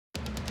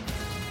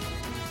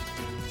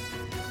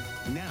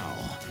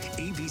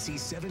ABC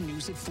 7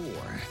 News at 4,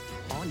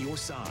 on your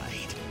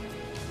side.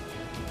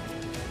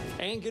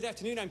 And good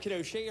afternoon, I'm Kid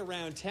O'Shea.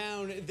 Around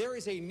town, there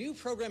is a new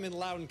program in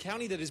Loudoun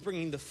County that is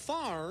bringing the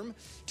farm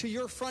to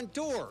your front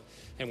door.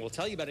 And we'll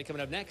tell you about it coming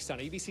up next on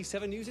ABC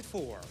 7 News at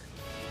 4.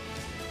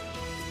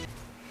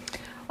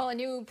 Well, a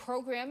new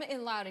program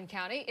in Loudoun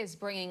County is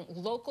bringing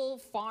local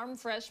farm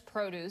fresh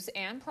produce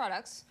and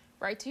products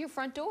right to your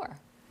front door.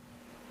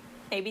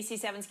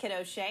 ABC 7's Kid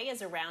O'Shea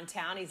is around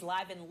town. He's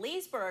live in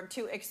Leesburg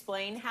to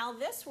explain how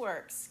this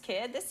works.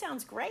 Kid, this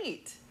sounds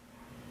great.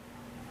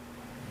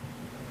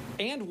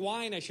 And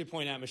wine, I should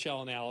point out,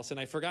 Michelle and Allison.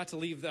 I forgot to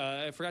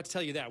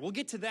tell you that. We'll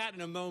get to that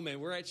in a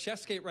moment. We're at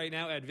Chefscape right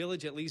now at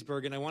Village at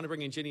Leesburg, and I want to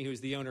bring in Ginny, who's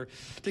the owner,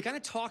 to kind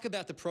of talk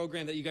about the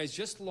program that you guys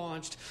just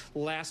launched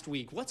last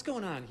week. What's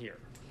going on here?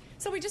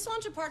 So we just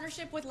launched a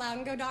partnership with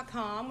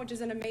LoudounGo.com, which is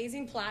an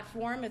amazing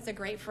platform. It's a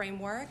great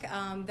framework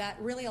that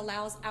really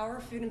allows our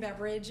food and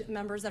beverage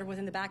members that are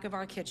within the back of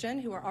our kitchen,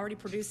 who are already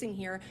producing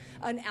here,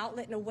 an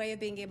outlet and a way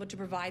of being able to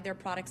provide their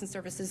products and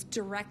services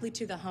directly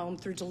to the home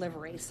through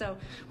delivery. So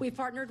we've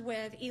partnered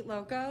with Eat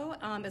Loco,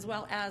 as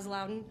well as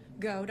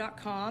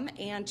LoudounGo.com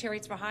and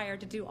Chariots for Hire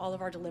to do all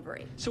of our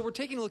delivery. So we're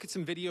taking a look at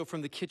some video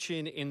from the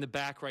kitchen in the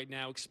back right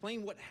now.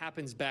 Explain what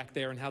happens back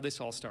there and how this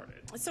all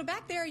started. So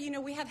back there,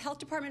 we have health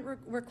department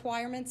requirements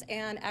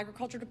and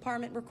agriculture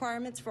department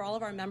requirements for all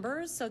of our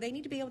members. So they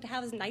need to be able to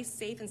have a nice,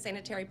 safe, and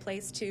sanitary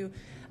place to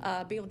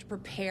be able to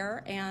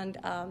prepare and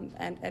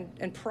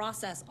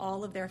process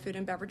all of their food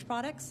and beverage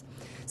products.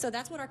 So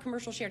that's what our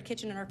commercial shared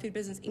kitchen and our food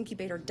business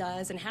incubator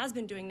does and has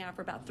been doing now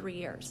for about 3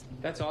 years.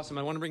 That's awesome.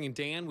 I want to bring in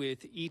Dan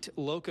with Eat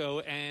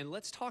Loco, and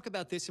let's talk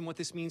about this and what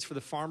this means for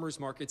the farmers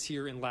markets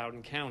here in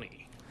Loudoun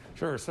County.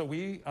 Sure. So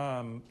we,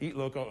 Eat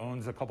Loco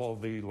owns a couple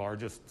of the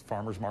largest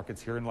farmers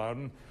markets here in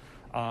Loudoun.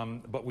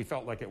 But we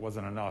felt like it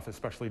wasn't enough,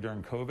 especially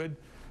during COVID.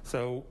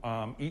 So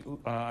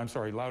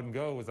Loudoun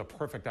Go is a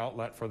perfect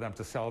outlet for them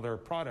to sell their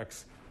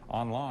products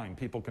online.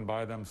 People can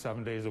buy them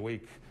 7 days a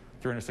week,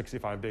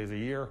 365 days a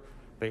year.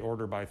 They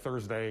order by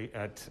Thursday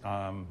at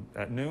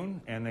noon,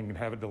 and they can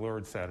have it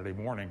delivered Saturday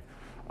morning.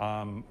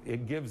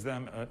 It gives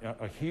them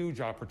a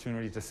huge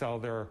opportunity to sell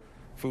their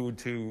food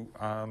to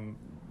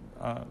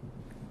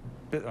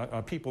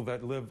people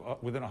that live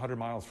within 100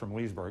 miles from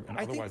Leesburg, and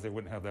otherwise they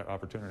wouldn't have that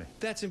opportunity.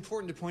 That's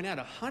important to point out,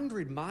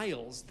 100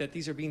 miles that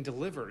these are being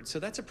delivered. So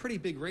that's a pretty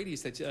big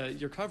radius that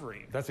you're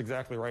covering. That's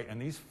exactly right,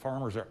 and these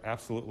farmers are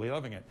absolutely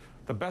loving it.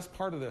 The best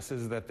part of this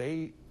is that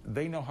they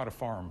know how to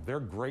farm.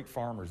 They're great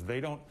farmers. They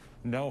don't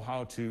know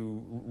how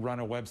to run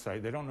a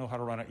website. They don't know how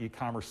to run an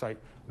e-commerce site.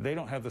 They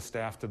don't have the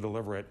staff to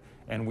deliver it,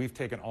 and we've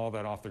taken all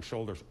that off their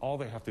shoulders. All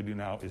they have to do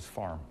now is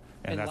farm.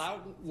 And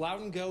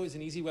Loudoun Go is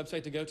an easy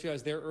website to go to. I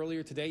was there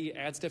earlier today. You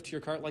add stuff to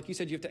your cart. Like you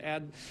said, you have to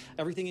add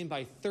everything in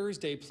by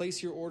Thursday,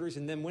 place your orders,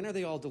 and then when are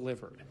they all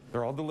delivered?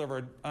 They're all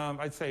delivered,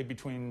 I'd say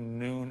between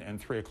noon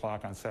and 3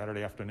 o'clock on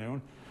Saturday afternoon.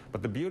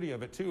 But the beauty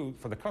of it, too,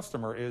 for the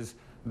customer is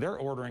they're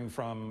ordering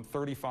from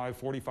 35,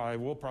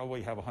 45. We'll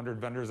probably have 100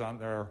 vendors on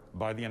there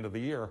by the end of the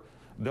year.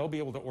 They'll be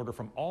able to order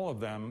from all of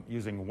them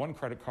using one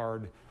credit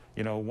card,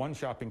 one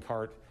shopping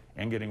cart,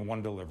 and getting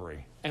one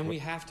delivery. And we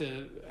have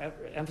to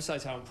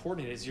emphasize how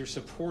important it is. You're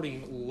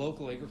supporting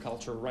local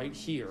agriculture right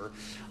here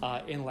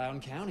in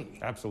Loudoun County.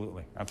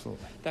 Absolutely,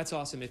 absolutely. That's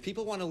awesome. If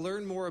people want to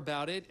learn more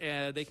about it,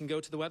 they can go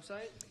to the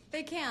website?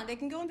 They can. They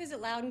can go and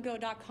visit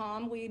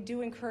LoudounGo.com. We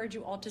do encourage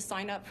you all to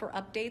sign up for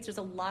updates. There's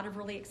a lot of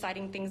really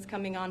exciting things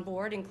coming on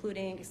board,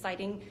 including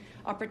exciting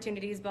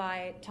opportunities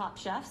by top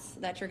chefs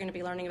that you're going to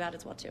be learning about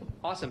as well, too.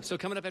 Awesome. So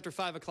coming up after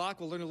 5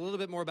 o'clock, we'll learn a little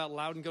bit more about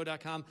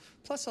LoudounGo.com.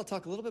 Plus, I'll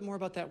talk a little bit more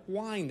about that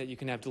wine that you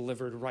can have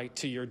delivered right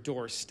to your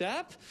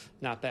doorstep.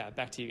 Not bad.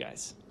 Back to you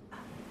guys.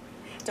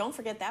 Don't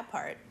forget that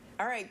part.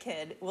 All right,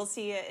 Kid. We'll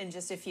see you in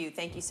just a few.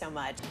 Thank you so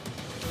much.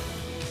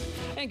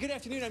 And good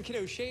afternoon, I'm Kid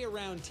O'Shea.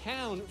 Around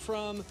town,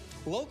 from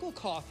local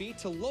coffee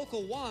to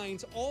local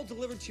wines, all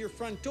delivered to your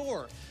front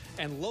door.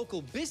 And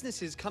local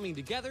businesses coming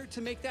together to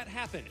make that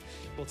happen.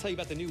 We'll tell you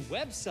about the new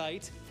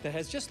website that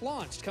has just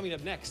launched, coming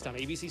up next on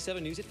ABC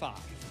 7 News at 5.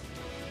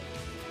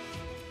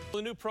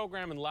 The new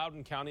program in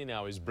Loudoun County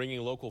now is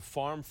bringing local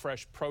farm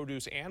fresh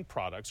produce and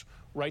products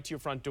right to your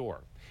front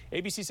door.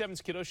 ABC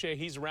 7's Kid O'Shea,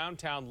 he's around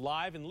town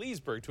live in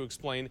Leesburg to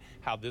explain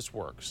how this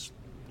works.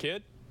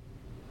 Kid?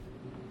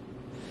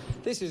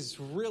 This is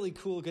really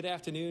cool. Good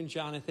afternoon,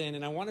 Jonathan.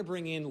 And I want to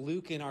bring in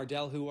Luke and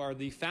Ardell, who are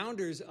the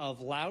founders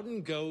of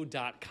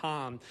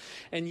LoudounGo.com.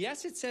 And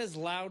yes, it says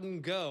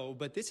Loudoun Go,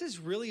 but this is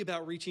really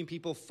about reaching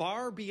people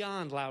far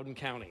beyond Loudoun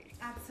County.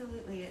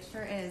 Absolutely, it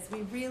sure is.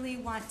 We really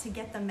want to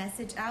get the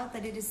message out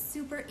that it is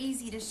super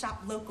easy to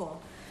shop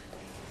local.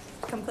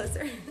 Come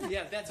closer.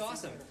 Yeah, that's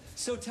awesome.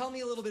 So tell me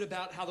a little bit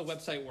about how the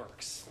website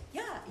works.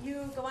 Yeah,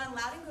 you go on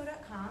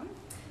LoudounGo.com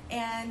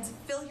and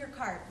fill your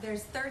cart.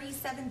 There's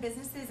 37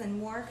 businesses and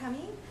more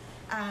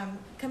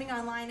coming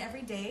online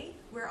every day.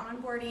 We're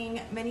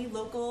onboarding many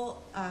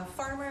local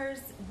farmers,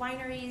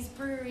 wineries,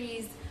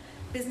 breweries,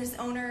 business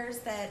owners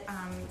that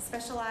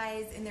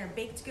specialize in their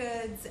baked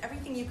goods.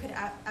 Everything you could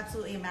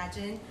absolutely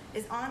imagine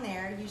is on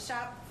there. You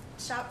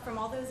shop from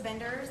all those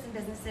vendors and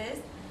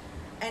businesses.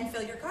 and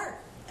fill your cart.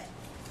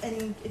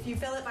 And if you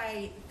fill it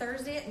by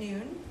Thursday at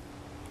noon,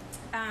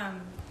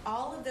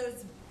 all of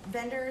those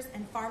vendors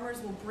and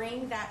farmers will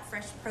bring that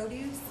fresh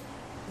produce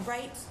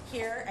right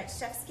here at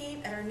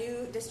Chefscape at our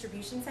new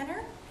distribution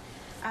center.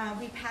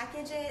 We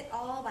package it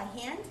all by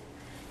hand,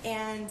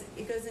 and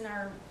it goes in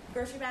our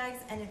grocery bags,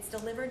 and it's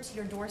delivered to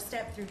your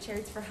doorstep through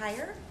Chariots for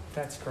Hire.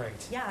 That's great.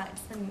 Yeah,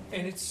 it's been...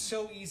 And it's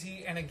so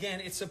easy. And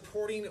again, it's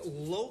supporting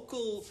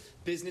local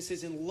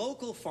businesses and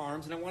local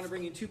farms. And I want to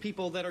bring in two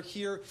people that are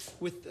here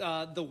with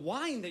the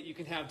wine that you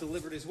can have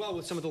delivered as well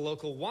with some of the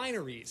local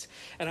wineries.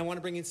 And I want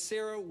to bring in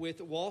Sarah with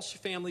Walsh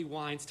Family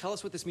Wines. Tell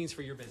us what this means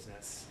for your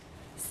business.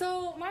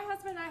 So my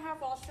husband and I have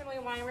Walsh Family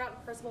Wine. We're out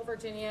in Percival,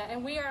 Virginia,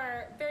 and we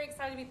are very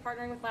excited to be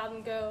partnering with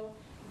Loudoun Go.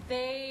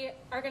 They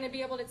are going to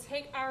be able to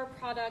take our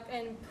product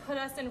and put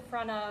us in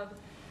front of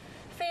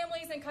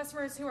families and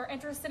customers who are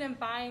interested in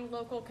buying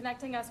local,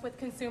 connecting us with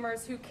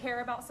consumers who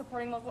care about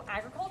supporting local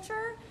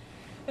agriculture.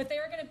 But they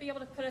are going to be able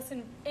to put us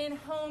in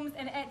homes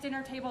and at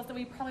dinner tables that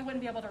we probably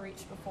wouldn't be able to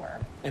reach before.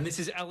 And this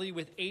is Ellie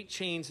with 8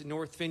 Chains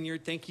North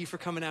Vineyard. Thank you for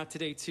coming out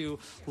today to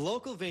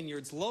local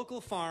vineyards,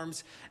 local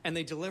farms, and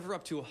they deliver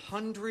up to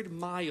 100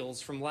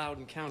 miles from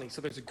Loudoun County.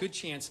 So there's a good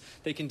chance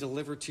they can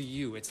deliver to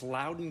you. It's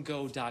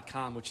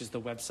loudoungo.com, which is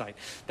the website.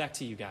 Back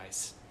to you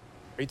guys.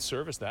 Great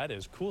service that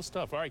is. Cool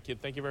stuff. All right,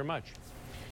 kid, thank you very much.